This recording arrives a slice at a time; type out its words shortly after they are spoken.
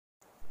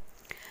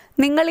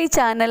നിങ്ങൾ ഈ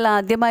ചാനൽ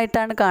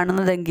ആദ്യമായിട്ടാണ്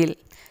കാണുന്നതെങ്കിൽ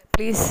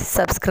പ്ലീസ്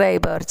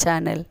സബ്സ്ക്രൈബ് അവർ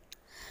ചാനൽ.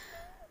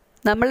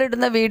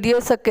 നമ്മളിടുന്ന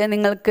വീഡിയോസൊക്കെ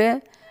നിങ്ങൾക്ക്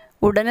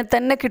ഉടനെ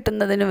തന്നെ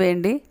കിട്ടുന്നതിന്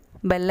വേണ്ടി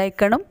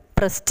ബെല്ലൈക്കണും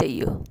പ്രസ്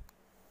ചെയ്യൂ.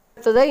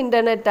 അടുത്തത്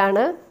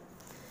ഇൻ്റർനെറ്റാണ്.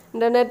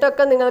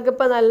 ഇൻ്റർനെറ്റൊക്കെ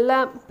നിങ്ങൾക്കിപ്പോൾ നല്ല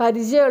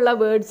പരിചയമുള്ള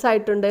വേർഡ്സ്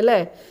ആയിട്ടുണ്ട് അല്ലേ?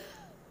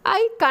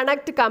 I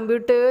connect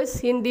computers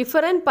in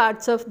different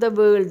parts of the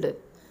world.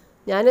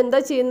 ഞാൻ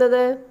എന്താ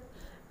ചെയ്യുന്നത്?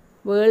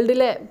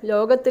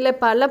 ലോകത്തിലെ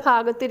പല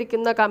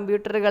ഭാഗത്തിരിക്കുന്ന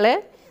കമ്പ്യൂട്ടറുകളെ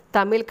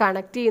തമ്മിൽ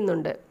കണക്ട്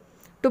ചെയ്യുന്നുണ്ട്.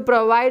 ടു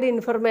പ്രൊവൈഡ്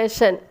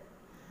ഇൻഫർമേഷൻ,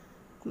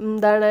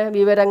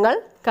 വിവരങ്ങൾ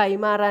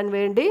കൈമാറാൻ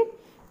വേണ്ടി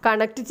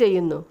കണക്ട്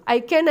ചെയ്യുന്നു. I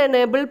can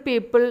enable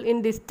people in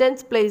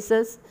distance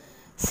places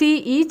see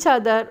each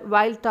other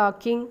while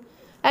talking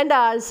and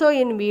also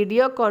in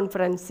video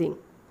conferencing.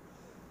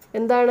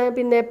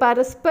 പിന്നെ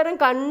പരസ്പരം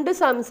കണ്ട്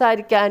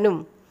സംസാരിക്കാനും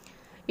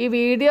ഈ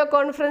വീഡിയോ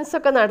കോൺഫറൻസ്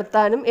ഒക്കെ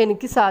നടത്താനും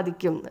എനിക്ക്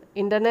സാധിക്കും.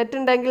 ഇൻ്റർനെറ്റ്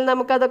ഉണ്ടെങ്കിൽ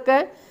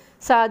നമുക്കതൊക്കെ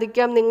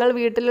സാധിക്കാം. നിങ്ങൾ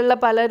വീട്ടിലുള്ള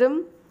പലരും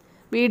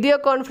വീഡിയോ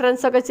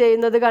കോൺഫറൻസ് ഒക്കെ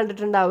ചെയ്യുന്നത്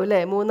കണ്ടിട്ടുണ്ടാവും അല്ലേ?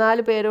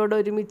 3-4 പേരോട്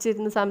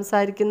ഒരുമിച്ചിരുന്ന്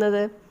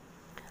സംസാരിക്കുന്നത്.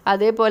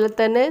 അതേപോലെ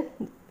തന്നെ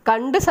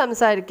കണ്ട്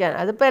സംസാരിക്കാൻ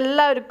അതിപ്പോൾ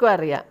എല്ലാവർക്കും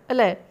അറിയാം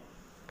അല്ലേ?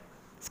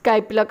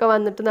 സ്കൈപ്പിലൊക്കെ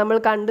വന്നിട്ട് നമ്മൾ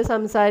കണ്ട്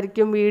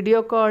സംസാരിക്കും,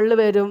 വീഡിയോ കോളിൽ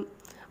വരും,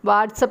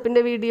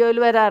 വാട്സപ്പിൻ്റെ വീഡിയോയിൽ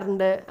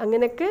വരാറുണ്ട്.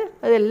 അങ്ങനെയൊക്കെ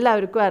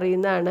അതെല്ലാവർക്കും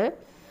അറിയുന്നതാണ്.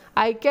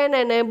 I can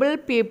enable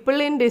people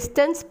in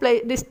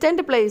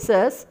distant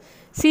places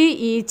see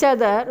each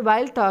other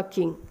while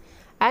talking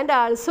and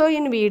also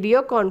in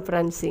video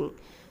conferencing.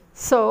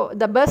 So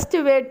the best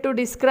way to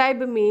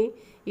describe me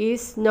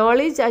is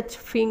knowledge at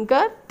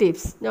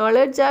fingertips.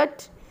 Knowledge at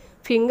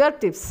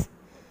fingertips.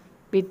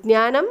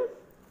 വിജ്ഞാനം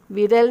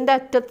വിരലിൻ്റെ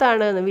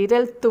അറ്റത്താണ്,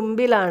 വിരൽ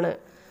തുമ്പിലാണ്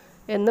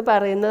എന്ന്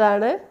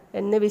പറയുന്നതാണ്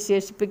എന്നെ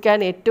വിശേഷിപ്പിക്കാൻ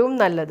ഏറ്റവും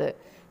നല്ലത്.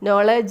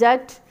 Knowledge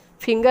at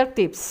finger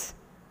tips.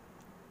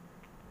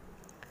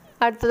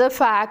 അടുത്തത്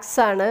fax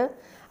ആണ്.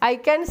 I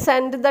can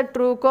send the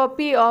true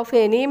copy of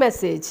any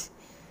message.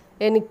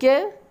 എനിക്ക്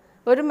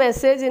ഒരു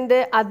മെസ്സേജിൻ്റെ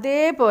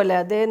അതേപോലെ,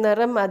 അതേ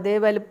നിറം, അതേ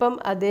വലിപ്പം,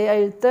 അതേ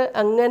എഴുത്ത്,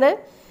 അങ്ങനെ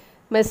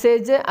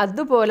മെസ്സേജ്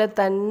അതുപോലെ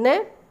തന്നെ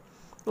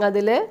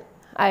അതിൽ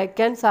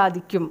അയക്കാൻ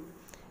സാധിക്കും.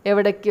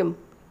 എവിടേക്കും?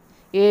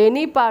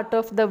 Any part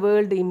of the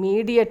world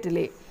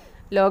immediately.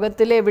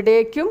 ലോകത്തിലെ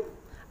എവിടേക്കും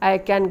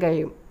അയക്കാൻ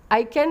കഴിയും.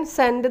 I can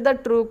send the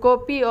true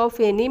copy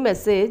of any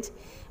message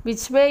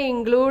which may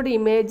include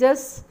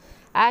images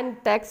and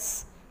text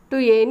to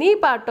any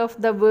part of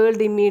the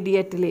world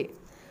immediately.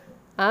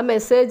 ആ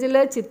മെസ്സേജിൽ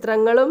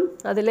ചിത്രങ്ങളും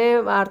അതിലെ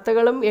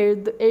വാർത്തകളും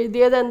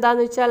എഴുതിയത്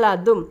എന്താണെന്ന് വെച്ചാൽ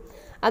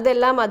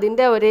അതെല്ലാം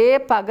അതിൻ്റെ ഒരേ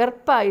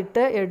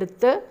പകർപ്പായിട്ട്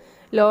എടുത്ത്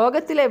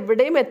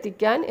ലോകത്തിലെവിടെയും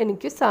എത്തിക്കാൻ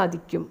എനിക്ക്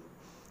സാധിക്കും.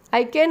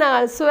 I can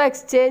also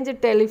exchange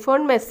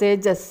telephone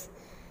messages.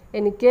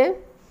 എനിക്ക്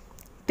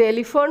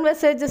ടെലിഫോൺ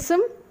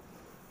മെസ്സേജസും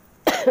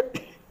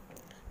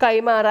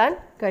കൈമാറാൻ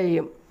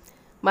കഴിയും.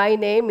 My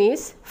name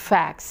is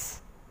fax.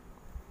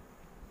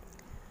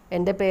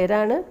 എൻ്റെ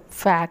പേരാണ്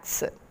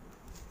ഫാക്സ്.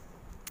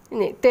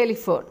 ഇനി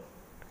telephone.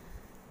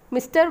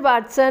 Mister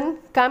Watson,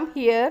 come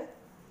here,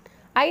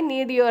 I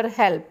need your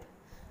help.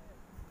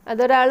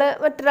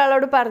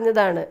 മറ്റൊരാളോട്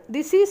പറഞ്ഞതാണ്.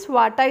 This is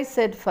what I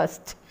said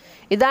first.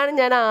 ഇതാണ്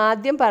ഞാൻ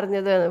ആദ്യം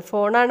പറഞ്ഞത്.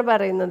 ഫോണാണ്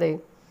പറയുന്നത്.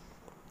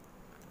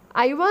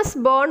 I was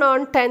born on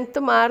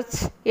 10th March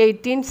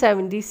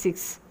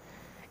 1876.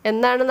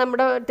 എന്നാണ്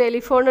നമ്മുടെ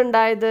ടെലിഫോൺ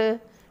ഉണ്ടായത്?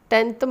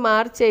 10th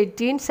March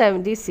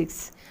 1876.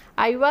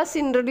 I was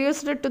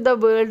introduced to the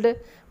world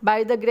by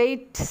the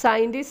great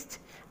scientist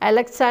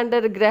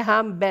Alexander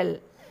Graham bell.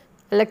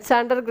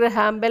 Alexander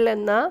Graham bell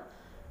എന്ന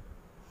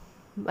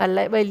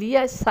വലിയ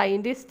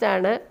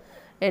സയൻറ്റിസ്റ്റാണ്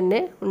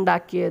എന്നെ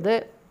ഉണ്ടാക്കിയത്.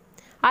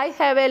 I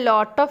have a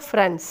lot of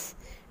friends.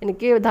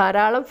 എനിക്ക്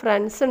ധാരാളം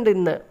friends ഉണ്ട്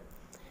ഇന്ന്.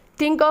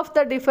 Think of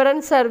the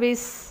different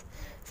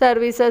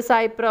services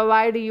I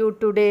provide you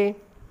today.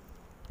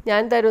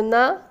 ഞാൻ തരുന്ന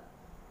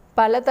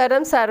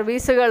പലതരം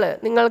സർവീസുകൾ,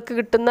 നിങ്ങൾക്ക്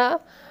കിട്ടുന്ന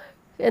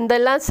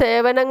എന്തെല്ലാം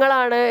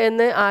സേവനങ്ങളാണ്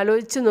എന്ന്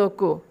ആലോചിച്ച്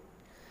നോക്കൂ.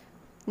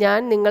 ഞാൻ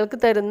നിങ്ങൾക്ക്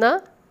തരുന്ന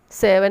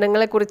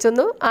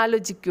സേവനങ്ങളെക്കുറിച്ചൊന്ന്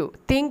ആലോചിക്കൂ.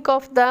 Think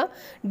of the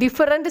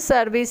different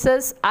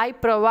services I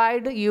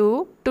provide you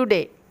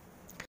today.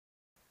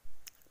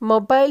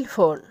 Mobile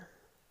phone.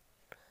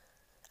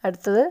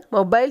 അടുത്തത്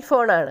മൊബൈൽ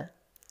ഫോണാണ്.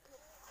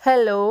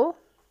 Hello,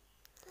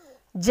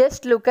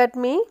 just look at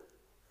me,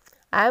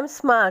 I am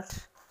smart,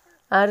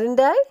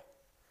 ആറിൻ്റെ ഐ?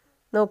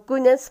 നോക്കൂ,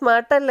 ഞാൻ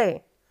സ്മാർട്ടല്ലേ?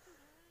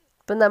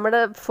 ഇപ്പം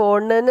നമ്മുടെ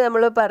ഫോണിന്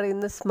നമ്മൾ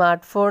പറയുന്നത്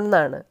സ്മാർട്ട് ഫോൺ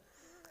എന്നാണ്.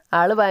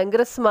 ആൾ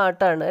ഭയങ്കര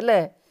സ്മാർട്ടാണ്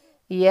അല്ലേ?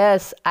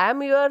 Yes, I am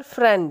your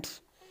friend.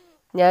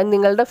 ഞാൻ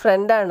നിങ്ങളുടെ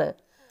ഫ്രണ്ടാണ്.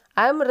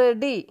 I am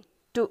ready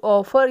to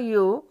offer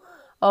you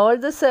all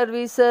the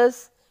services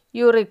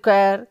you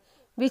require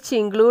which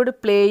include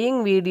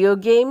playing video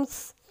games,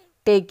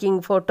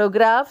 taking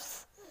photographs,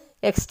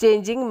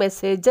 exchanging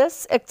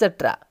messages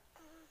etcetera.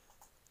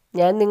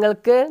 ഞാൻ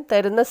നിങ്ങൾക്ക്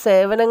തരുന്ന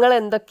സേവനങ്ങൾ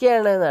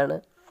എന്തൊക്കെയാണെന്നാണ്.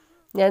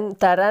 ഞാൻ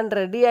തരാൻ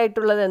റെഡി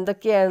ആയിട്ടുള്ളത്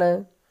എന്തൊക്കെയാണ്?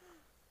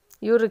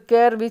 You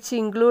require which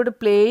include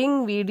playing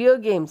video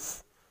games.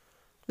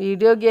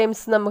 Video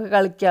games നമുക്ക്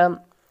കളിക്കാം.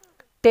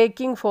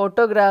 ടേക്കിംഗ്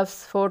ഫോട്ടോഗ്രാഫ്സ്,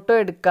 ഫോട്ടോ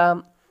എടുക്കാം.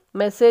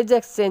 മെസ്സേജ്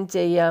എക്സ്ചേഞ്ച്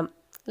ചെയ്യാം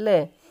അല്ലേ?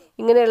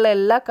 ഇങ്ങനെയുള്ള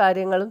എല്ലാ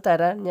കാര്യങ്ങളും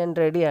തരാൻ ഞാൻ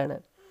റെഡിയാണ്.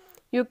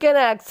 You can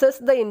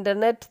access the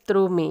internet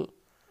through me.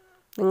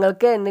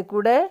 നിങ്ങൾക്ക് എന്നെ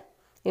കൂടെ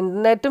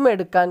ഇൻ്റർനെറ്റും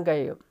എടുക്കാൻ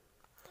കഴിയും.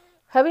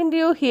 Haven't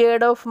you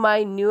heard of my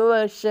new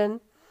version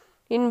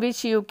in which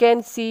you can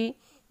see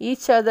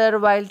each other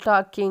while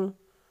talking?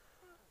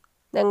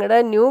 ഞങ്ങളുടെ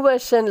ന്യൂ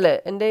വേർഷനിൽ,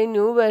 എൻ്റെ ഈ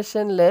ന്യൂ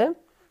വേർഷനിൽ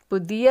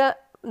പുതിയ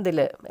ഇതിൽ,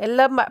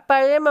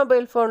 പഴയ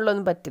മൊബൈൽ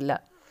ഫോണിലൊന്നും പറ്റില്ല.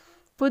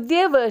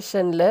 പുതിയ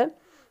വേർഷനിൽ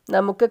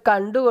നമുക്ക്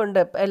കണ്ടുകൊണ്ട്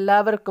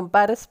എല്ലാവർക്കും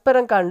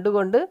പരസ്പരം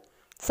കണ്ടുകൊണ്ട്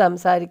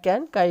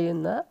സംസാരിക്കാൻ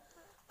കഴിയുന്ന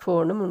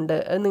ഫോണുമുണ്ട്.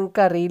 അത്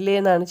നിങ്ങൾക്ക് അറിയില്ലേ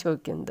എന്നാണ്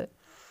ചോദിക്കുന്നത്.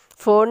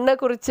 ഫോണിനെ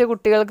കുറിച്ച്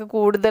കുട്ടികൾക്ക്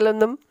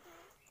കൂടുതലൊന്നും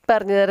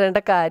പറഞ്ഞു തരേണ്ട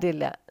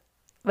കാര്യമില്ല.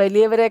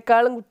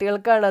 വലിയവരെക്കാളും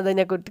കുട്ടികൾക്കാണ്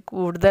അതിനെക്കുറിച്ച്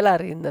കൂടുതൽ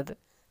അറിയുന്നത്,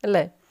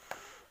 അല്ലേ?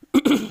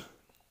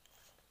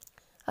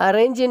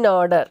 Arrange in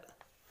order.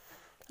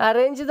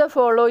 Arrange the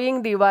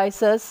following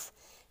devices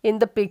in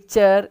the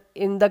picture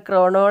in the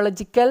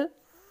chronological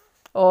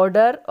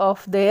order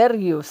of their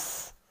use.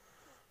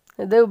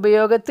 ഇത്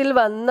ഉപയോഗത്തിൽ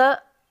വന്ന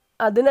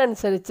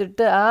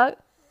അതിനനുസരിച്ചിട്ട് ആ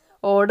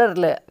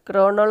ഓർഡറിൽ,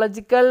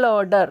 ക്രോണോളജിക്കൽ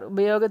ഓർഡർ,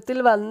 ഉപയോഗത്തിൽ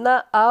വന്ന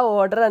ആ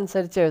ഓർഡർ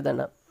അനുസരിച്ച്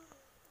എഴുതണം.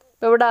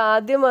 ഇപ്പോൾ ഇവിടെ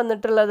ആദ്യം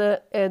വന്നിട്ടുള്ളത്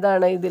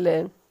ഏതാണ്? ഇതിൽ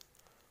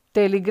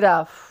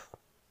ടെലിഗ്രാഫ്,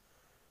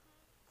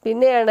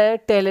 പിന്നെയാണ്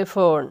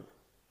ടെലിഫോൺ,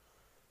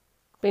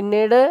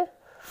 പിന്നീട്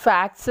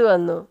ഫാക്സ്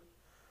വന്നു,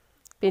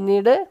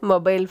 പിന്നീട്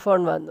മൊബൈൽ ഫോൺ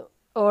വന്നു.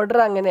 ഓർഡർ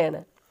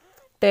അങ്ങനെയാണ്: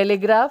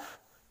 telegraph,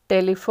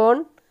 telephone,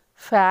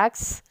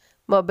 fax,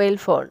 mobile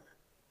phone.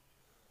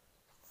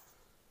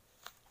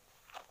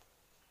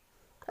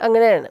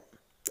 അങ്ങനെയാണ്,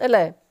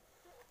 അല്ലേ?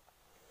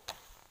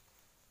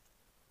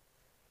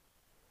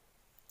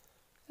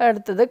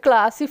 അടുത്തത്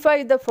classify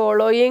the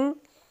following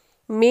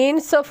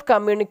means of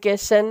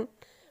communication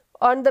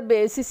on the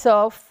basis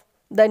of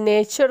the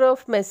nature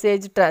of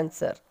message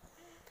transfer.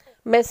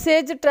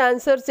 Message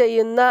transfer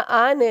ചെയ്യുന്ന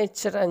ആ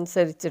നേച്ചർ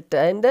അനുസരിച്ചിട്ട്,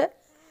 അതിൻ്റെ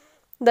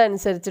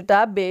ഇതനുസരിച്ചിട്ട്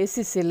ആ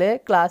ബേസിസിൽ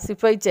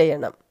ക്ലാസിഫൈ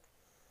ചെയ്യണം.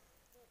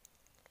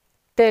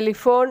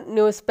 Telephone,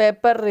 news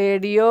paper,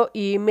 radio,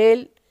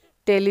 email,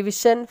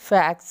 television,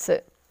 fax.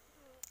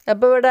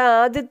 അപ്പോൾ ഇവിടെ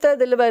ആദ്യത്തെ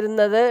ഇതിൽ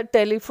വരുന്നത്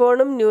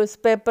ടെലിഫോണും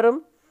ന്യൂസ് പേപ്പറും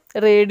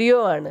റേഡിയോ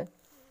ആണ്.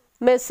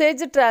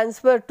 മെസ്സേജ്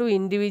ട്രാൻസ്ഫർ ടു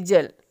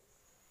ഇൻഡിവിജ്വൽ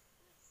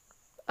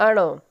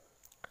ആണോ?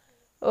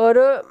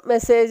 ഓരോ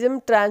മെസ്സേജും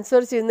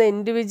ട്രാൻസ്ഫർ ചെയ്യുന്ന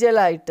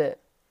ഇൻഡിവിജ്വലായിട്ട്.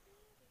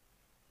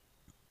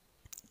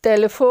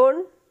 ടെലിഫോൺ,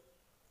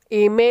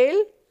 ഇമെയിൽ,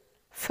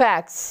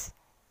 ഫാക്സ്,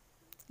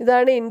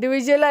 ഇതാണ്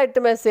ഇൻഡിവിജ്വലായിട്ട്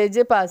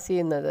മെസ്സേജ് പാസ്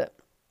ചെയ്യുന്നത്.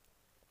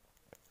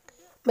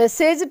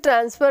 Message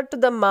transfer to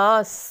the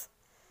mass,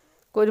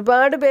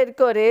 ഒരുപാട്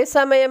പേർക്ക് ഒരേ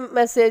സമയം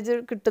മെസ്സേജ്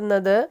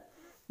കിട്ടുന്നത്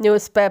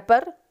ന്യൂസ്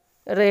പേപ്പർ,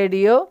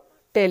 റേഡിയോ,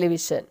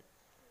 ടെലിവിഷൻ.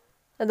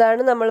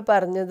 അതാണ് നമ്മൾ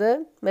പറഞ്ഞത്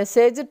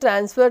മെസ്സേജ്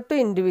ട്രാൻസ്ഫർ ടു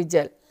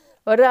ഇൻഡിവിജ്വൽ,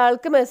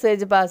 ഒരാൾക്ക്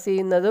മെസ്സേജ് പാസ്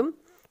ചെയ്യുന്നതും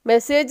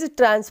message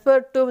transfer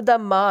to the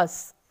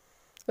mass,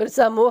 ഒരു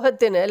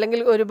സമൂഹത്തിന്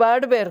അല്ലെങ്കിൽ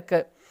ഒരുപാട് പേർക്ക്.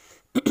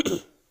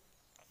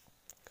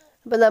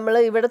 അപ്പോൾ നമ്മൾ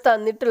ഇവിടെ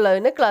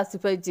തന്നിട്ടുള്ളതിനെ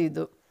ക്ലാസിഫൈ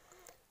ചെയ്തു.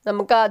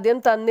 നമുക്ക് ആദ്യം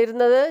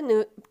തന്നിരുന്നത്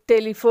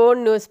telephone,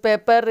 news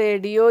paper,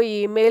 radio,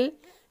 email,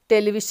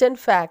 television,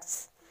 fax.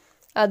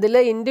 അതിൽ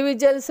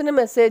ഇൻഡിവിജ്വൽസിന്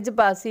മെസ്സേജ്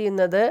പാസ്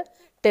ചെയ്യുന്നത്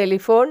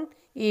ടെലിഫോൺ,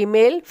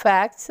 ഇമെയിൽ,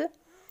 ഫാക്സ്.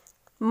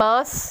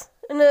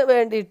 മാസിന്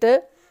വേണ്ടിയിട്ട്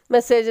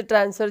മെസ്സേജ്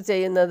ട്രാൻസ്ഫർ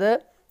ചെയ്യുന്നത്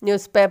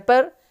news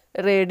paper,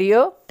 radio,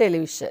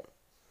 television.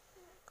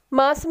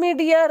 Mass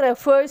media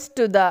refers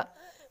to the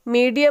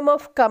medium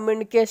of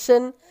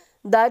communication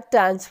that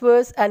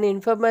transfers an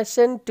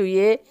information to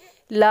a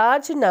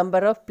large number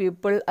of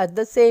people at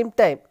the same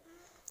time.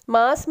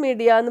 Mass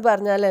media എന്ന്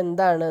പറഞ്ഞാൽ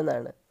എന്താണ്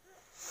എന്നാണ്.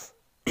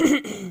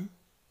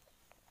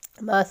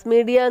 Mass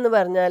media എന്ന്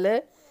പറഞ്ഞാൽ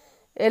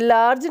A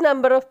large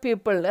number of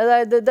people,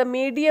 അതായത് the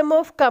medium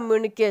of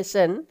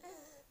communication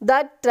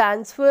that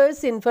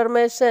transfers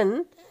information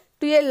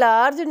to A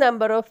large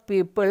number of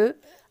people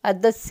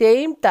at the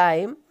same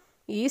time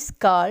is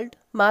called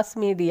mass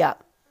media.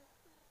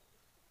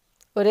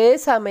 ഒരേ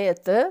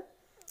സമയത്ത്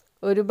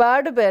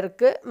ഒരുപാട്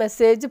പേർക്ക്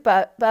മെസ്സേജ്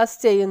പാസ്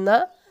ചെയ്യുന്ന,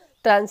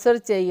 ട്രാൻസ്ഫർ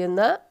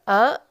ചെയ്യുന്ന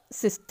ആ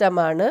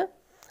സിസ്റ്റമാണ്,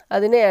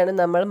 അതിനെയാണ്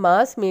നമ്മൾ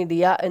മാസ്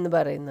മീഡിയ എന്ന്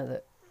പറയുന്നത്.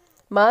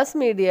 മാസ്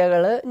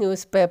മീഡിയകൾ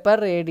ന്യൂസ് പേപ്പർ,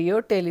 റേഡിയോ,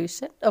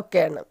 ടെലിവിഷൻ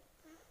ഒക്കെയാണ്.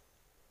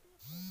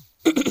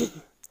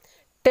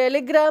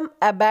 Telegram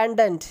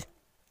abandoned.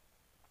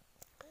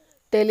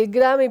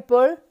 ടെലിഗ്രാം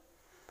ഇപ്പോൾ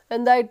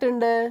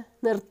എന്തായിട്ടുണ്ട്?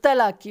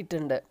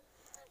 നിർത്തലാക്കിയിട്ടുണ്ട്.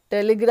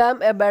 ടെലിഗ്രാം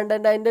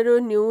അബാൻഡൻഡ്, അതിൻ്റെ ഒരു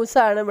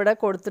ന്യൂസാണ് ഇവിടെ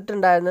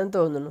കൊടുത്തിട്ടുണ്ടായിരുന്നെന്ന്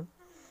തോന്നുന്നു.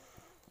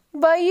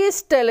 Y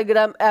is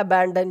Telegram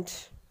abandoned?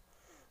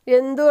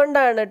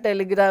 എന്തുകൊണ്ടാണ്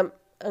ടെലിഗ്രാം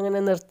അങ്ങനെ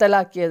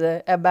നിർത്തലാക്കിയത്,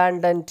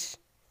 abandoned?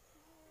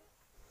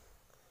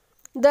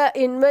 The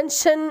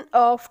invention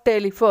of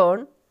telephone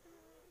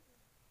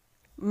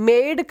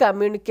made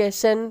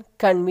communication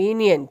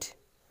convenient.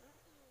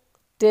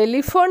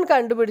 Telephone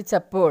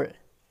കണ്ടുപിടിച്ചപ്പോൾ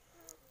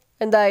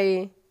എന്തായി?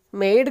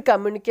 Made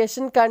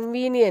communication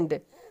convenient.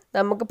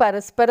 നമുക്ക്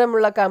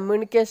പരസ്പരമുള്ള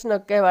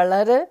കമ്മ്യൂണിക്കേഷനൊക്കെ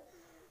വളരെ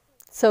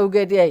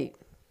സൗകര്യമായി.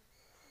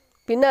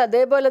 പിന്നെ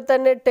അതേപോലെ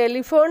തന്നെ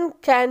telephone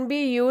can be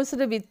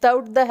used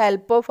without the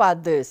help of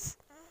others.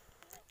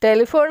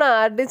 Telephone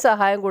ആരുടെയും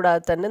സഹായം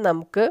കൂടാതെ തന്നെ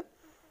നമുക്ക്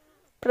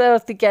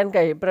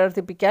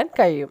പ്രവർത്തിപ്പിക്കാൻ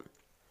കഴിയും,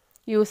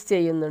 യൂസ്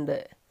ചെയ്യുന്നുണ്ട്.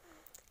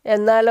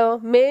 എന്നാലോ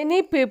many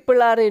people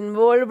are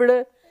involved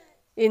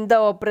in the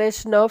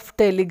operation of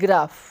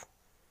telegraph.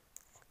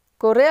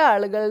 കുറേ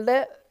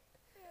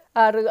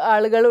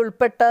ആളുകൾ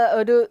ഉൾപ്പെട്ട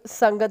ഒരു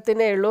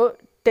സംഘത്തിനേ ഉള്ളൂ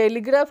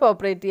ടെലിഗ്രാഫ്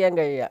ഓപ്പറേറ്റ് ചെയ്യാൻ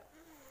കഴിയുക.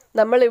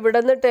 നമ്മൾ ഇവിടെ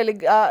നിന്ന്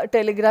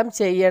ടെലിഗ്രാം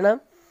ചെയ്യണം,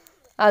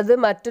 അത്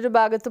മറ്റൊരു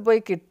ഭാഗത്ത്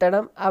പോയി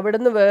കിട്ടണം, അവിടെ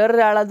നിന്ന്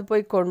വേറൊരാൾ അത്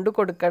പോയി കൊണ്ടു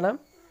കൊടുക്കണം.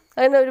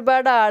 അങ്ങനെ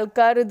ഒരുപാട്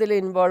ആൾക്കാർ ഇതിൽ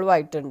ഇൻവോൾവ്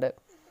ആയിട്ടുണ്ട്.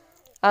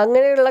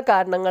 അങ്ങനെയുള്ള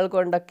കാരണങ്ങൾ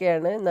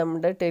കൊണ്ടൊക്കെയാണ്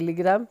നമ്മുടെ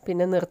ടെലിഗ്രാം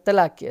പിന്നെ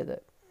നിർത്തലാക്കിയത്.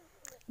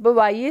 അപ്പോൾ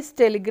വൈ ഈസ്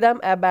ടെലിഗ്രാം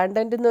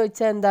അബാൻഡൻഡ് എന്ന്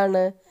വെച്ചാൽ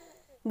എന്താണ്?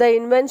 The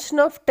invention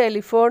of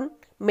telephone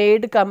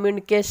made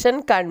communication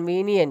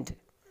convenient.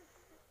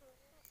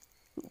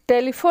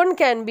 Telephone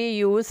can be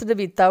used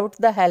without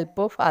the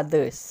help of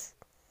others.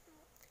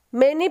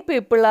 Many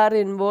people are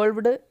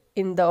involved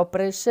in the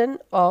operation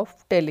of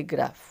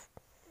telegraph.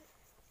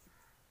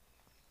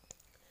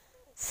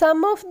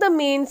 Some of the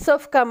means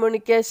of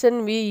communication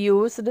we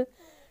used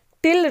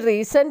till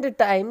recent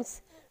times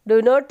do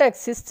not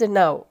exist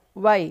now.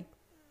 Why?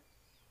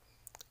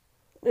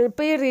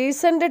 ഇപ്പോൾ ഈ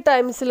recent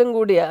ടൈംസിലും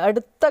കൂടി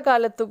അടുത്ത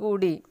കാലത്ത്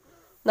കൂടി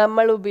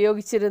നമ്മൾ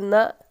ഉപയോഗിച്ചിരുന്ന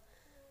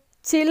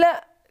ചില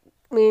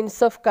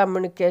means of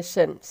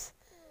communications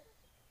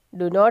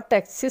do not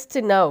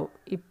exist now,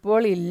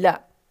 ഇപ്പോൾ ഇല്ല,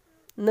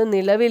 ഇന്ന്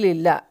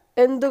നിലവിലില്ല.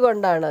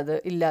 എന്തുകൊണ്ടാണത്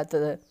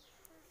ഇല്ലാത്തത്?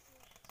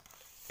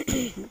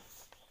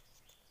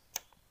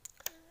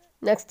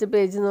 നെക്സ്റ്റ്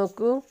പേജ്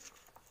നോക്കൂ.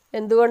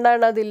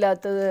 എന്തുകൊണ്ടാണ്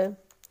അതില്ലാത്തത്?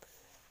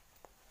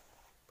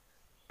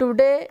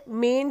 Today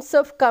means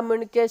of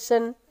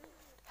communication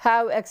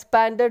have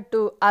expanded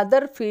to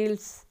other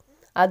fields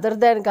other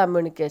than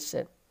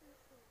communication.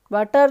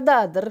 What are the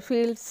other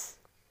fields?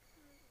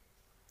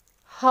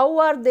 How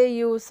are they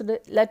used?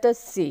 Let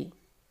us see.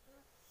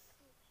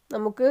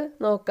 നമുക്ക്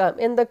നോക്കാം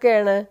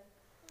എന്തൊക്കെയാണ്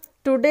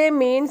ടുഡേ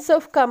മീൻസ്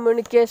ഓഫ്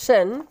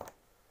കമ്മ്യൂണിക്കേഷൻ.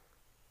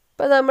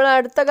 ഇപ്പോൾ നമ്മൾ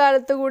അടുത്ത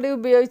കാലത്ത് കൂടി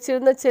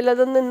ഉപയോഗിച്ചിരുന്ന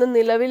ചിലതൊന്നും ഇന്ന്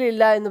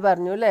നിലവിലില്ല എന്ന്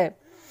പറഞ്ഞു അല്ലേ.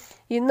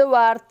 ഇന്ന്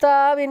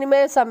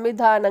വാർത്താവിനിമയ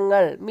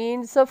സംവിധാനങ്ങൾ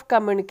മീൻസ് ഓഫ്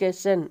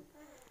കമ്മ്യൂണിക്കേഷൻ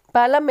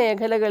പല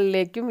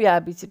മേഖലകളിലേക്കും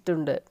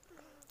വ്യാപിച്ചിട്ടുണ്ട്.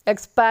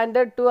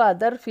 Expanded to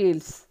other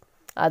fields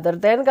other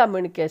than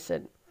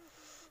communication.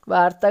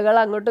 വാർത്തകൾ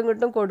അങ്ങോട്ടും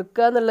ഇങ്ങോട്ടും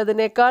കൊടുക്കുക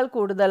എന്നുള്ളതിനേക്കാൾ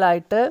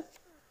കൂടുതലായിട്ട്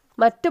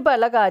മറ്റു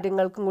പല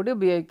കാര്യങ്ങൾക്കും കൂടി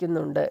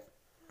ഉപയോഗിക്കുന്നുണ്ട്.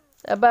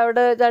 അപ്പോൾ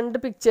അവിടെ രണ്ട്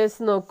പിക്ചേഴ്സ്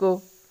നോക്കൂ.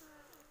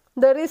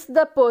 There is the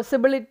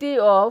possibility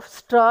of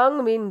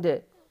strong wind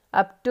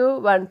up to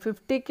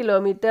 150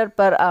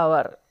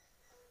 km/h.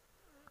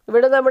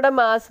 ഇവിടെ നമ്മുടെ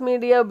മാസ്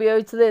മീഡിയ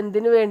ഉപയോഗിച്ചത്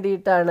എന്തിനു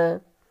വേണ്ടിയിട്ടാണ്?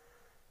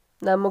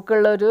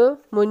 നമുക്കുള്ളൊരു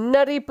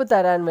മുന്നറിയിപ്പ്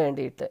തരാൻ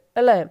വേണ്ടിയിട്ട്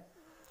അല്ലേ.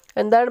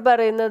 എന്താണ്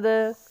പറയുന്നത്?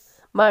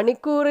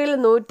 മണിക്കൂറിൽ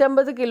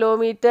 150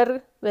 km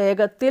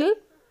വേഗത്തിൽ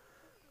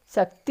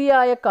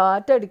ശക്തിയായ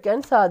കാറ്റടിക്കാൻ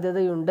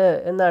സാധ്യതയുണ്ട്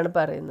എന്നാണ്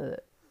പറയുന്നത്.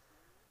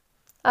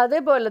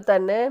 അതേപോലെ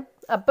തന്നെ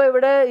അപ്പോൾ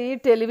ഇവിടെ ഈ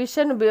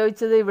ടെലിവിഷൻ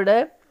ഉപയോഗിച്ചത് ഇവിടെ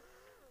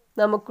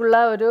നമുക്കുള്ള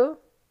ഒരു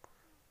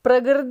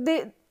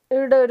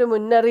പ്രകൃതിയുടെ ഒരു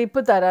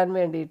മുന്നറിയിപ്പ് തരാൻ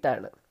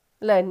വേണ്ടിയിട്ടാണ്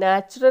അല്ലേ.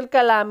 നാച്ചുറൽ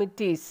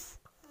കലാമിറ്റീസ്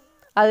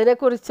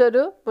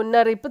അതിനെക്കുറിച്ചൊരു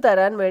മുന്നറിയിപ്പ്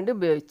തരാൻ വേണ്ടി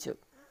ഉപയോഗിച്ചു.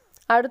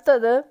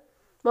 അടുത്തത്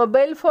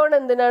മൊബൈൽ ഫോൺ.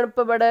 എന്തിനാണ്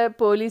ഇപ്പോൾ ഇവിടെ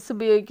പോലീസ്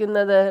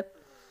ഉപയോഗിക്കുന്നത്?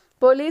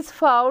 Police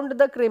found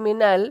the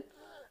criminal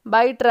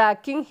by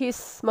tracking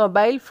his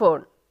mobile phone.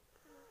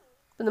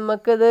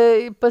 നമുക്കത്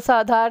ഇപ്പോൾ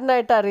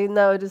സാധാരണയായിട്ട്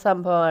അറിയുന്ന ഒരു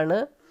സംഭവമാണ്.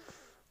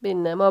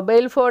 പിന്നെ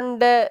മൊബൈൽ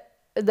ഫോണിൻ്റെ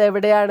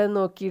ഇതെവിടെയാണ്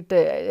നോക്കിയിട്ട്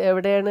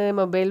എവിടെയാണ്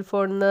മൊബൈൽ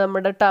ഫോണിന്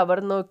നമ്മുടെ ടവർ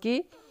നോക്കി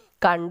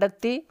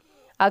കണ്ടെത്തി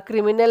ആ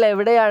ക്രിമിനൽ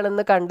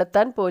എവിടെയാണെന്ന്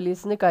കണ്ടെത്താൻ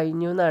പോലീസിന്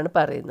കഴിഞ്ഞു എന്നാണ്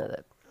പറയുന്നത്.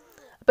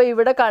 അപ്പോൾ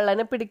ഇവിടെ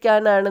കള്ളനെ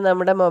പിടിക്കാനാണ്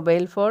നമ്മുടെ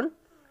മൊബൈൽ ഫോൺ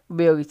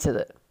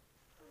ഉപയോഗിച്ചത്.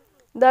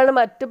 ഇതാണ്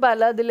മറ്റ്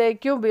പല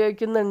ഇതിലേക്കും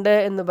ഉപയോഗിക്കുന്നുണ്ട്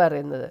എന്ന്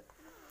പറയുന്നത്.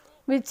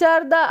 Which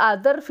are the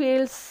other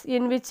fields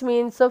in which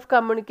means of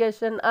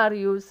communication are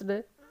used?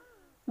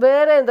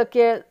 വേറെ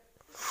എന്തൊക്കെ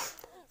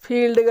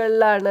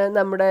ഫീൽഡുകളിലാണ്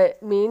നമ്മുടെ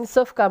മീൻസ്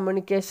ഓഫ്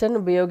കമ്മ്യൂണിക്കേഷൻ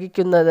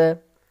ഉപയോഗിക്കുന്നത്?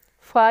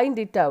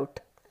 Find it out.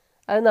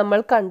 അത് നമ്മൾ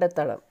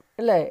കണ്ടെത്തണം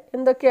അല്ലേ.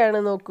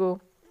 എന്തൊക്കെയാണ് നോക്കൂ.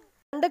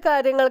 രണ്ട്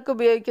കാര്യങ്ങൾക്ക്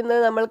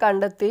ഉപയോഗിക്കുന്നത് നമ്മൾ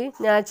കണ്ടെത്തി.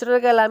 നാച്ചുറൽ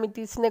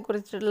കലാമിറ്റീസിനെ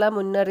കുറിച്ചുള്ള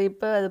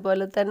മുന്നറിയിപ്പ്,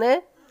 അതുപോലെ തന്നെ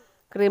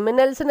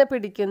ക്രിമിനൽസിനെ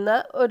പിടിക്കുന്ന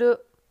ഒരു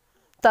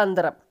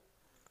തന്ത്രം.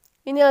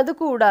 ഇനി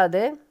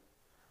അതുകൂടാതെ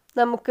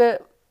നമുക്ക്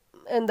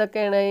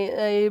എന്തൊക്കെയാണ്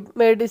ഈ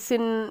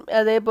മെഡിസിൻ,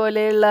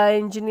 അതേപോലെയുള്ള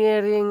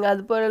എൻജിനീയറിങ്,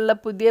 അതുപോലെയുള്ള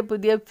പുതിയ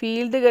പുതിയ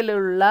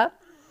ഫീൽഡുകളിലുള്ള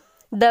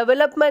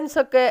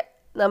ഡെവലപ്മെൻറ്റ്സൊക്കെ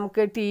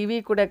നമുക്ക് ടി വി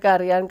കൂടെയൊക്കെ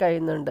അറിയാൻ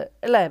കഴിയുന്നുണ്ട്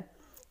അല്ലേ.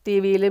 ടി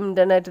വിയിലും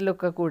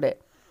ഇൻ്റർനെറ്റിലൊക്കെ കൂടെ.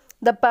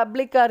 The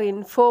public R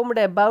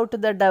informed about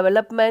the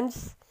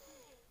developments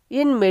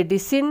in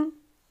medicine,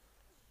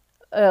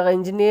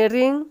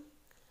 engineering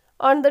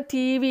on the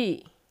T V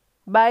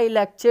by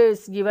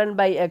lectures given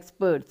by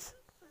experts.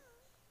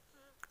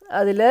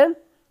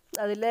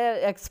 അതിലെ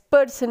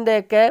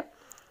എക്സ്പേർട്സിൻ്റെയൊക്കെ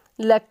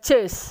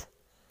ലെക്ചേഴ്സ്,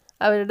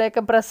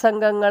 അവരുടെയൊക്കെ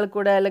പ്രസംഗങ്ങൾ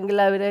കൂടെ അല്ലെങ്കിൽ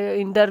അവരെ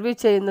ഇൻ്റർവ്യൂ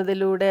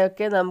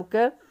ചെയ്യുന്നതിലൂടെയൊക്കെ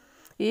നമുക്ക്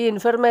ഈ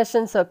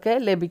ഇൻഫർമേഷൻസൊക്കെ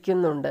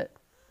ലഭിക്കുന്നുണ്ട്.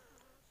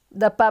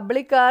 The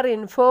public R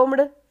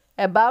informed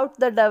about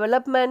the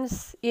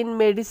developments in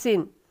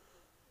medicine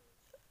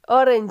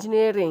or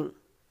engineering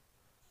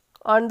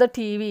on the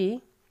TV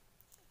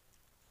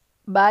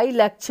by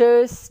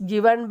lectures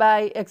given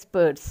by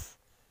experts.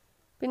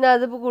 പിന്നെ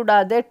അത്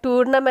കൂടാതെ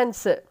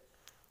ടൂർണമെൻറ്റ്സ്,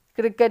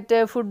 ക്രിക്കറ്റ്,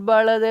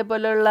 ഫുട്ബോൾ,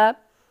 അതേപോലെയുള്ള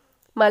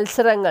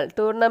മത്സരങ്ങൾ,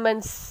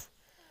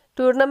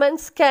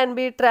 tournaments can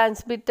be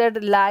transmitted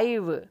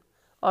live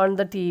on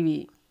the TV.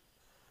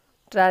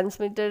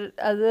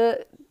 അത്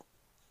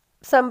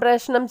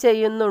സംപ്രേഷണം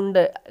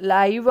ചെയ്യുന്നുണ്ട്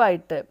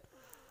ലൈവായിട്ട്,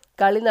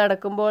 കളി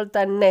നടക്കുമ്പോൾ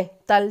തന്നെ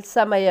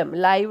തത്സമയം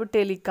ലൈവ്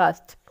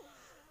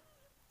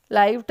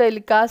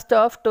ടെലികാസ്റ്റ്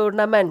ഓഫ്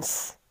ടൂർണമെൻറ്റ്സ്.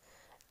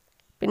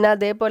 പിന്നെ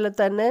അതേപോലെ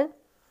തന്നെ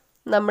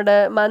നമ്മുടെ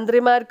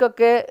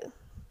മന്ത്രിമാർക്കൊക്കെ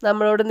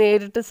നമ്മളോട്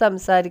നേരിട്ട്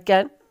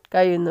സംസാരിക്കാൻ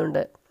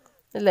കഴിയുന്നുണ്ട്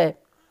അല്ലേ.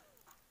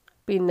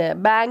 പിന്നെ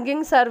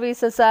banking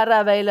services are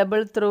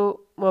available through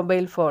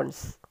mobile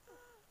phones.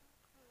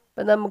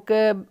 ഇപ്പം നമുക്ക്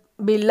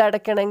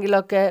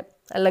ബില്ലടയ്ക്കണമെങ്കിലൊക്കെ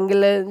അല്ലെങ്കിൽ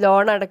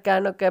ലോൺ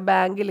അടയ്ക്കാനൊക്കെ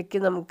ബാങ്കിലേക്ക്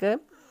നമുക്ക്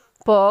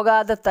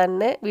പോകാതെ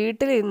തന്നെ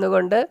വീട്ടിലിരുന്നു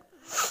കൊണ്ട്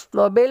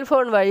മൊബൈൽ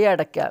ഫോൺ വഴി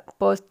അടയ്ക്കാം.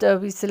 പോസ്റ്റ്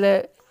ഓഫീസിൽ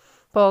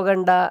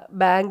പോകണ്ട,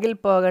 ബാങ്കിൽ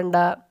പോകണ്ട,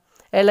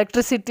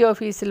 ഇലക്ട്രിസിറ്റി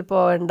ഓഫീസിൽ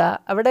പോകണ്ട.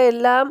 അവിടെ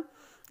എല്ലാം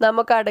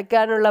നമുക്ക്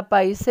അടയ്ക്കാനുള്ള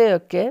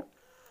പൈസയൊക്കെ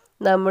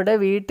നമ്മുടെ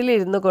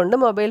വീട്ടിലിരുന്നു കൊണ്ട്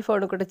മൊബൈൽ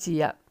ഫോണിൽ കൂടെ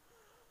ചെയ്യാം.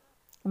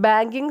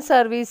 Banking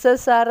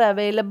services are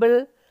available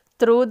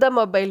through the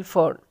mobile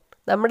phone.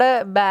 നമ്മുടെ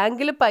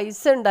ബാങ്കിൽ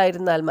പൈസ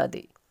ഉണ്ടായിരുന്നാൽ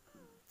മതി.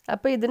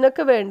 അപ്പോൾ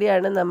ഇതിനൊക്കെ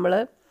വേണ്ടിയാണ് നമ്മൾ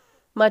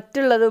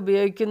മറ്റുള്ളത്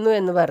ഉപയോഗിക്കുന്നു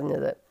എന്ന്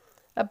പറഞ്ഞത്.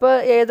 അപ്പോൾ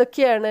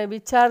ഏതൊക്കെയാണ്?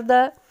 Which are the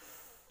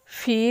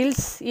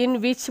fields in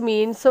which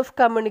means of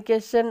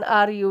communication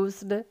are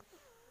used?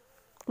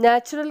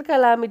 Natural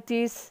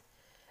calamities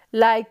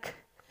like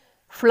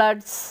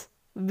floods,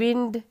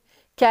 wind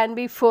can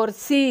be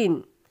foreseen,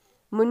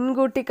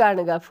 മുൻകൂട്ടി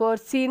കാണുക.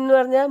 ഫോർസീൻ എന്ന്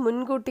പറഞ്ഞാൽ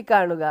മുൻകൂട്ടി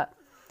കാണുക.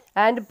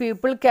 And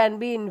people can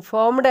be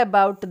informed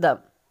about them.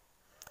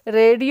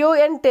 Radio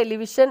and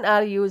television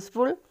R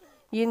useful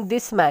in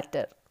this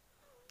matter.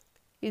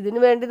 ഇതിനു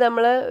വേണ്ടി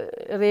നമ്മൾ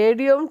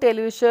റേഡിയോയും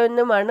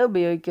ടെലിവിഷനുമാണ്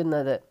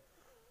ഉപയോഗിക്കുന്നത്.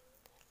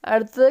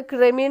 അടുത്തത്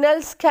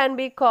criminals can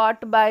be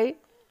coat by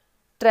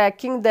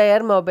tracking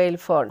there mobile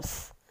phones.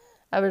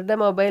 അവരുടെ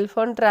മൊബൈൽ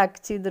ഫോൺ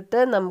ട്രാക്ക് ചെയ്തിട്ട്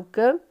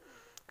നമുക്ക്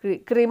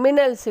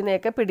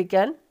ക്രിമിനൽസിനെയൊക്കെ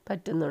പിടിക്കാൻ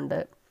പറ്റുന്നുണ്ട്.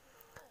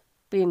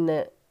 പിന്നെ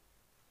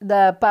the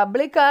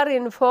public R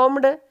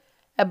informed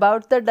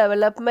about the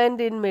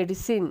development in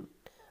medicine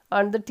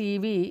on the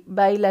TV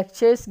by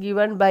lectures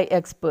given by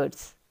experts.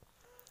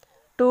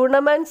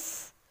 Tournaments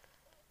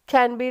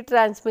can be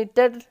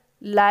transmitted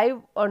live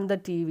on the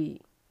TV.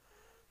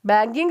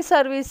 Banking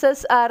services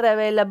are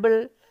available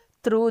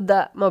through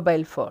the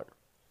mobile phone.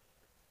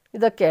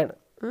 ഇതൊക്കെയാണ്.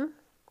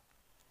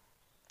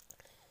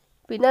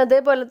 പിന്നെ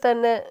അതേപോലെ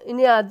തന്നെ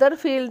ഇനി other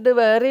field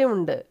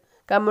വേറെയുമുണ്ട്.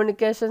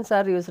 Communications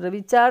are used.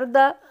 Which are the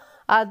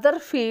other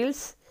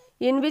fields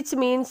in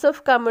which means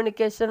of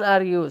communication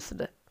are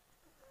used?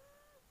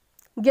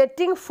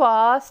 Getting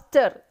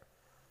faster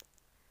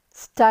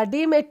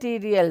study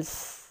materials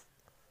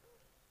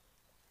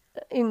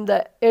in the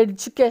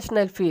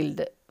educational field.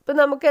 ഇപ്പം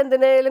നമുക്ക്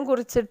എന്തിനേലും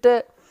കുറിച്ചിട്ട്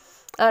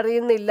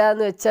അറിയുന്നില്ല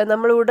എന്ന് വെച്ചാൽ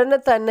നമ്മൾ ഉടനെ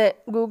തന്നെ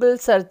ഗൂഗിൾ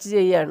സെർച്ച്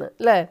ചെയ്യാണ്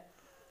അല്ലേ.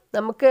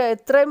 നമുക്ക്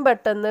എത്രയും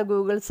പെട്ടെന്ന്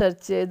ഗൂഗിൾ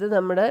സെർച്ച് ചെയ്ത്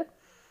നമ്മുടെ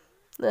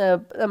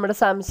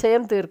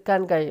സംശയം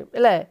തീർക്കാൻ കഴിയും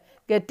അല്ലേ.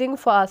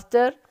 Getting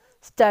faster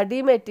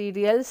study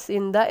materials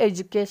in the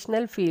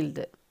educational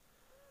field.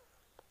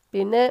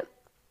 പിന്നെ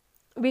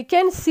we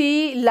can see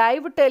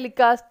live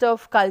telecast of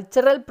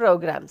cultural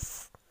programs.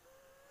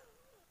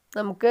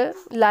 നമുക്ക്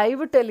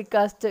ലൈവ്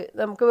ടെലികാസ്റ്റ്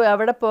നമുക്ക്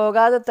അവിടെ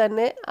പോകാതെ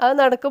തന്നെ അത്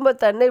നടക്കുമ്പോൾ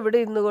തന്നെ ഇവിടെ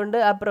ഇരുന്നു കൊണ്ട്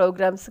ആ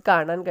പ്രോഗ്രാംസ്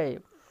കാണാൻ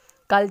കഴിയും.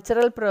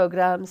 Cultural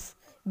programmes,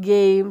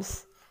 games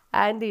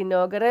and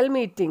ഇനോഗറൽ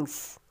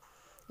meetings.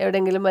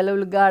 എവിടെയെങ്കിലും വല്ല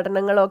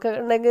ഉദ്ഘാടനങ്ങളൊക്കെ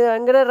ഉണ്ടെങ്കിൽ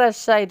ഭയങ്കര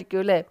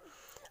റഷായിരിക്കും അല്ലേ.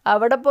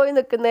 അവിടെ പോയി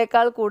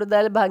നിൽക്കുന്നേക്കാൾ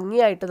കൂടുതൽ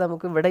ഭംഗിയായിട്ട്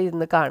നമുക്ക് ഇവിടെ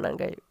ഇരുന്ന് കാണാൻ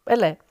കഴിയും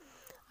അല്ലേ.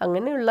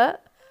 അങ്ങനെയുള്ള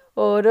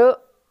ഓരോ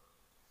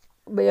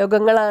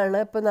ഉപയോഗങ്ങളാണ്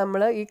ഇപ്പോൾ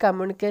നമ്മൾ ഈ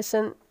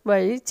കമ്മ്യൂണിക്കേഷൻ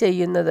വഴി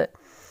ചെയ്യുന്നത്.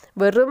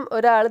 വെറും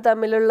ഒരാൾ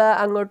തമ്മിലുള്ള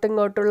അങ്ങോട്ടും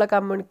ഇങ്ങോട്ടുള്ള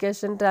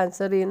കമ്മ്യൂണിക്കേഷൻ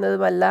ട്രാൻസ്ഫർ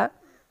ചെയ്യുന്നതുമല്ല,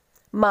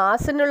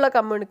 മാസിനുള്ള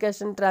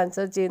കമ്മ്യൂണിക്കേഷൻ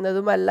ട്രാൻസ്ഫർ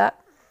ചെയ്യുന്നതുമല്ല,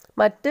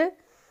 മറ്റ്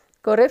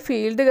കുറേ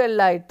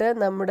ഫീൽഡുകളിലായിട്ട്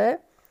നമ്മുടെ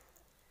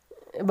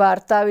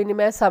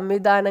വാർത്താവിനിമയ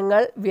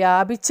സംവിധാനങ്ങൾ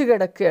വ്യാപിച്ചു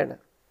കിടക്കുകയാണ്.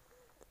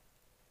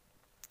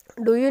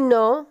 Do you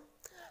know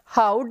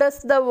how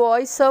does the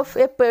voice of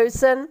A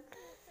person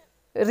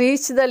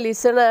reach the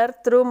listener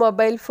through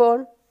mobile phone?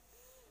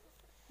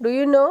 Do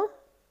you know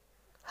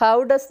how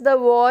does the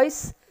voice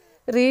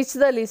reach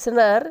the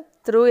listener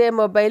through a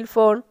mobile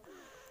phone?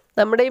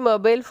 നമ്മുടെ ഈ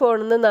mobile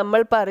ഫോണിൽ നിന്ന്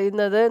നമ്മൾ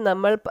പറയുന്നത്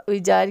നമ്മൾ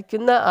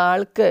വിചാരിക്കുന്ന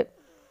ആൾക്ക്,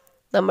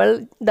 നമ്മൾ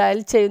ഡയൽ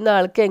ചെയ്യുന്ന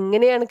ആൾക്ക്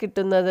എങ്ങനെയാണ്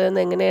കിട്ടുന്നത്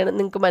എന്ന് എങ്ങനെയാണ്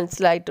നിങ്ങൾക്ക്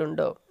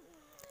മനസ്സിലായിട്ടുണ്ടോ?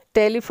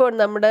 ടെലിഫോൺ,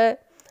 നമ്മുടെ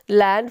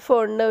ലാൻഡ്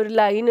ഫോണിന് ഒരു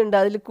ലൈൻ ഉണ്ട്,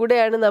 അതിൽ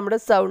കൂടെയാണ് നമ്മുടെ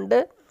സൗണ്ട്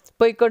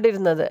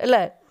പോയിക്കൊണ്ടിരുന്നത്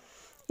അല്ലേ.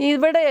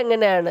 ഇവിടെ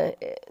എങ്ങനെയാണ്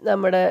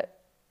നമ്മുടെ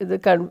ഇത്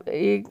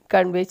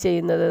കൺവേ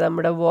ചെയ്യുന്നത്,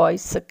 നമ്മുടെ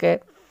വോയിസൊക്കെ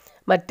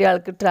മറ്റേ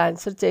ആൾക്ക്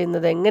ട്രാൻസ്ഫർ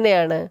ചെയ്യുന്നത്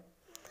എങ്ങനെയാണ്?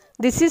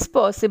 This is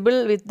possible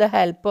with the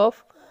help of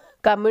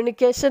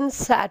communication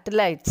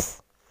satellites.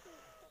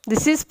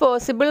 This is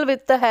possible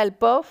with the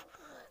help of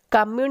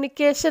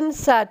communication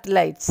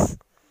satellites.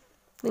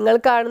 നിങ്ങൾ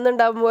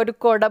കാണുന്നുണ്ടാകുമ്പോൾ ഒരു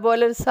കുട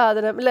പോലെ ഒരു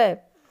സാധനം അല്ലേ?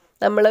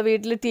 നമ്മളെ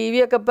വീട്ടിൽ ടി വി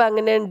ഒക്കെ ഇപ്പോൾ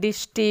അങ്ങനെയാണ്,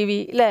 ഡിഷ് ടി വി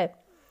അല്ലേ?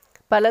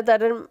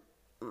 പലതരം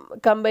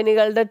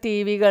കമ്പനികളുടെ ടി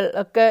വികൾ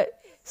ഒക്കെ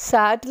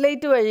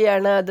സാറ്റലൈറ്റ്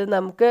വഴിയാണ് അത്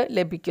നമുക്ക്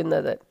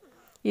ലഭിക്കുന്നത്.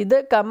 ഇത്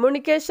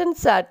കമ്മ്യൂണിക്കേഷൻ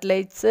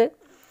സാറ്റലൈറ്റ്സ്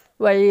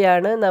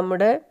വഴിയാണ്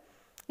നമ്മുടെ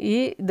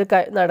ഇത്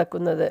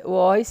നടക്കുന്നത്.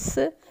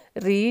 Voice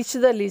reach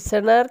the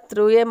listener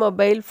through A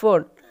mobile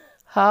phone.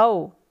 How?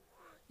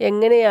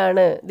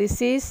 എങ്ങനെയാണ്?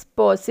 This is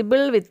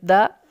possible with the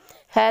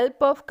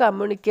help of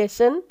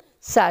communication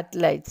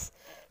satellites.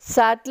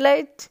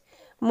 Satellite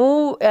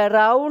move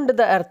around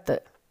the earth.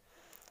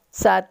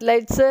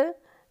 Satellites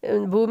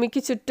ഭൂമിക്ക്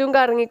ചുറ്റും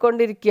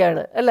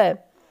കറങ്ങിക്കൊണ്ടിരിക്കുകയാണ് അല്ലേ?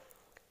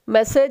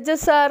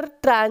 Messages R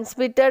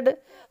transmitted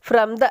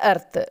from the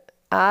earth.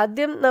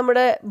 ആദ്യം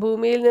നമ്മുടെ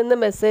ഭൂമിയിൽ നിന്ന്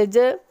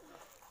മെസ്സേജ്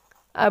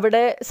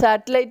അവിടെ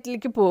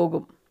സാറ്റലൈറ്റിലേക്ക്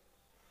പോകും.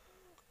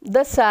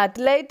 The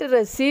satellite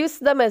receives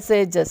the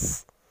messages.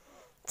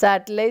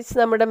 Satellites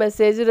നമ്മുടെ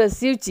മെസ്സേജ്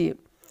റിസീവ് ചെയ്യും.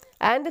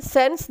 And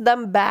sense dum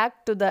back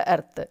to the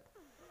earth.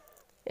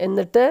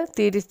 എന്നിട്ട്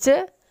തിരിച്ച്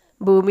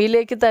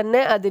ഭൂമിയിലേക്ക്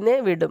തന്നെ അതിനെ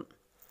വിടും.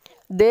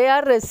 They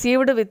are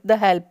received with the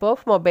help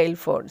of mobile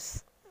phones.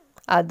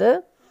 അത്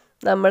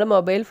നമ്മൾ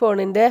മൊബൈൽ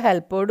ഫോണിൻ്റെ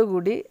ഹെൽപ്പോടു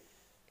കൂടി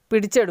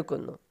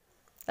പിടിച്ചെടുക്കുന്നു.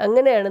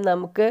 അങ്ങനെയാണ്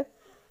നമുക്ക്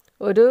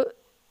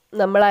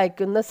നമ്മൾ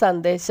അയക്കുന്ന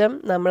സന്ദേശം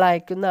നമ്മൾ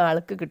അയക്കുന്ന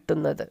ആൾക്ക്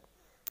കിട്ടുന്നത്,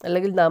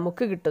 അല്ലെങ്കിൽ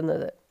നമുക്ക്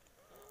കിട്ടുന്നത്.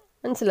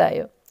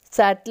 മനസ്സിലായോ?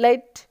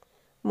 Satellite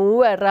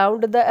move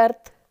around the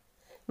earth.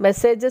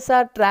 Messages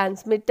R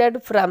transmitted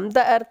from the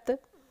earth.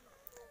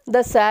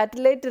 The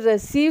satellite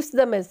receives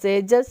the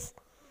messages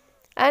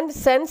and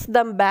sense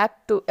dum back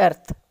to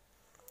earth.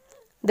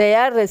 They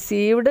are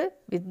received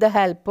with the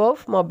help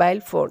of mobile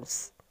phones.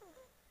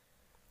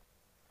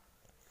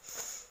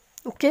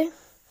 Okay.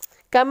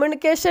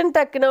 Communication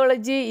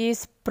technology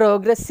is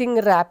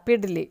progressing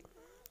rapidly.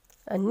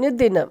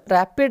 അനുദിനം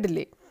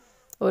rapidly,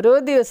 ഓരോ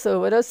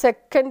ദിവസവും ഓരോ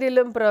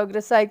സെക്കൻഡിലും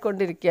progress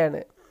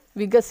ആയിക്കൊണ്ടിരിക്കുകയാണ്,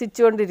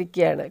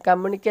 വികസിച്ചുകൊണ്ടിരിക്കുകയാണ്.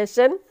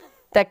 Communication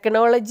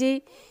technology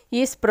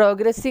is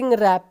progressing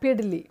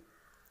rapidly.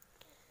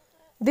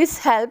 This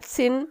helps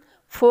in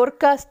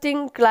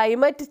forecasting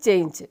climate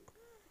change.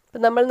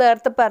 ഇപ്പം നമ്മൾ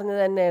നേരത്തെ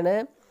പറഞ്ഞത് തന്നെയാണ്,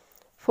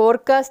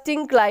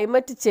 ഫോർകാസ്റ്റിംഗ്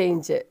ക്ലൈമറ്റ്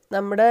ചേഞ്ച്.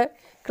 നമ്മുടെ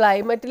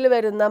ക്ലൈമറ്റിൽ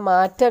വരുന്ന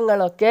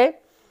മാറ്റങ്ങളൊക്കെ,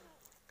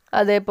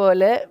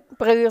 അതേപോലെ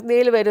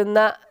പ്രകൃതിയിൽ വരുന്ന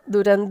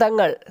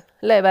ദുരന്തങ്ങൾ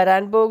അല്ലേ,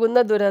 വരാൻ പോകുന്ന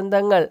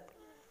ദുരന്തങ്ങൾ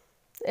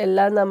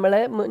എല്ലാം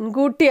നമ്മളെ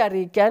മുൻകൂട്ടി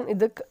അറിയിക്കാൻ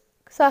ഇത്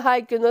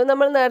സഹായിക്കുന്നത്.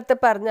 നമ്മൾ നേരത്തെ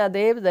പറഞ്ഞ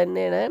അതേ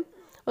തന്നെയാണ്.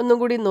 ഒന്നും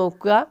കൂടി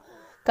നോക്കുക.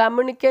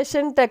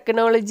 Communication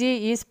technology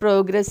is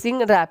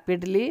progressing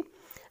rapidly.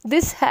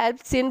 This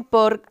helps in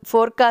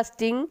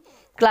forecasting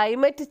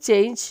climate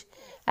change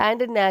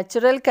and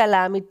natural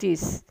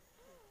calamities.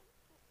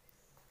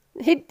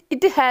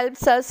 It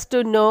helps us to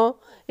know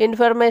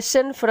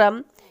information from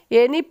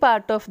any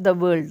part of the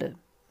world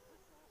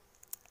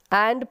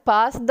and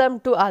pass them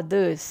to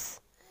others,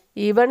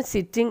 even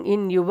sitting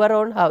in your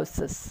own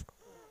houses.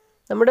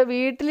 നമ്മുടെ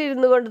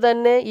വീട്ടിലിരുന്നു കൊണ്ട്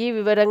തന്നെ ഈ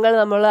വിവരങ്ങൾ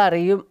നമ്മൾ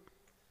അറിയും.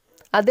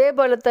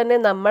 അതേപോലെ തന്നെ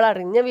നമ്മൾ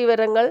അറിഞ്ഞ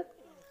വിവരങ്ങൾ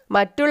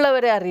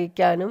മറ്റുള്ളവരെ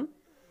അറിയിക്കാനും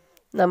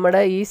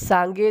നമ്മുടെ ഈ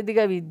സാങ്കേതിക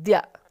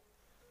വിദ്യ,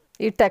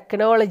 ഈ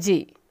ടെക്നോളജി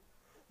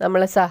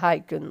നമ്മളെ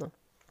സഹായിക്കുന്നു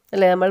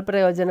അല്ലേ, നമ്മൾ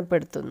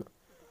പ്രയോജനപ്പെടുത്തുന്നു.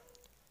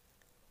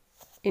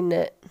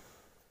 പിന്നെ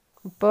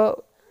ഇപ്പോൾ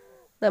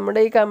നമ്മുടെ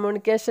ഈ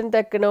കമ്മ്യൂണിക്കേഷൻ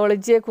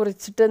ടെക്നോളജിയെ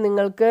കുറിച്ചിട്ട്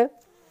നിങ്ങൾക്ക്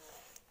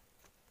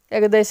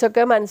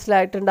ഏകദേശമൊക്കെ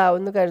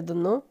മനസ്സിലായിട്ടുണ്ടാവുമെന്ന്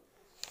കരുതുന്നു.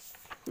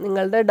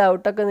 നിങ്ങളുടെ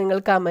ഡൗട്ടൊക്കെ നിങ്ങൾ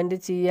കമൻറ്റ്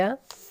ചെയ്യുക.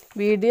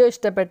 വീഡിയോ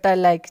ഇഷ്ടപ്പെട്ടാൽ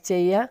ലൈക്ക്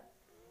ചെയ്യുക.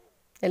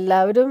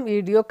 എല്ലാവരും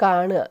വീഡിയോ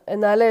കാണുക,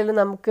 എന്നാലേ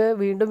നമുക്ക്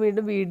വീണ്ടും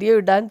വീണ്ടും വീഡിയോ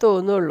ഇടാൻ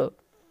തോന്നുള്ളൂ.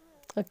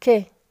 ഓക്കെ.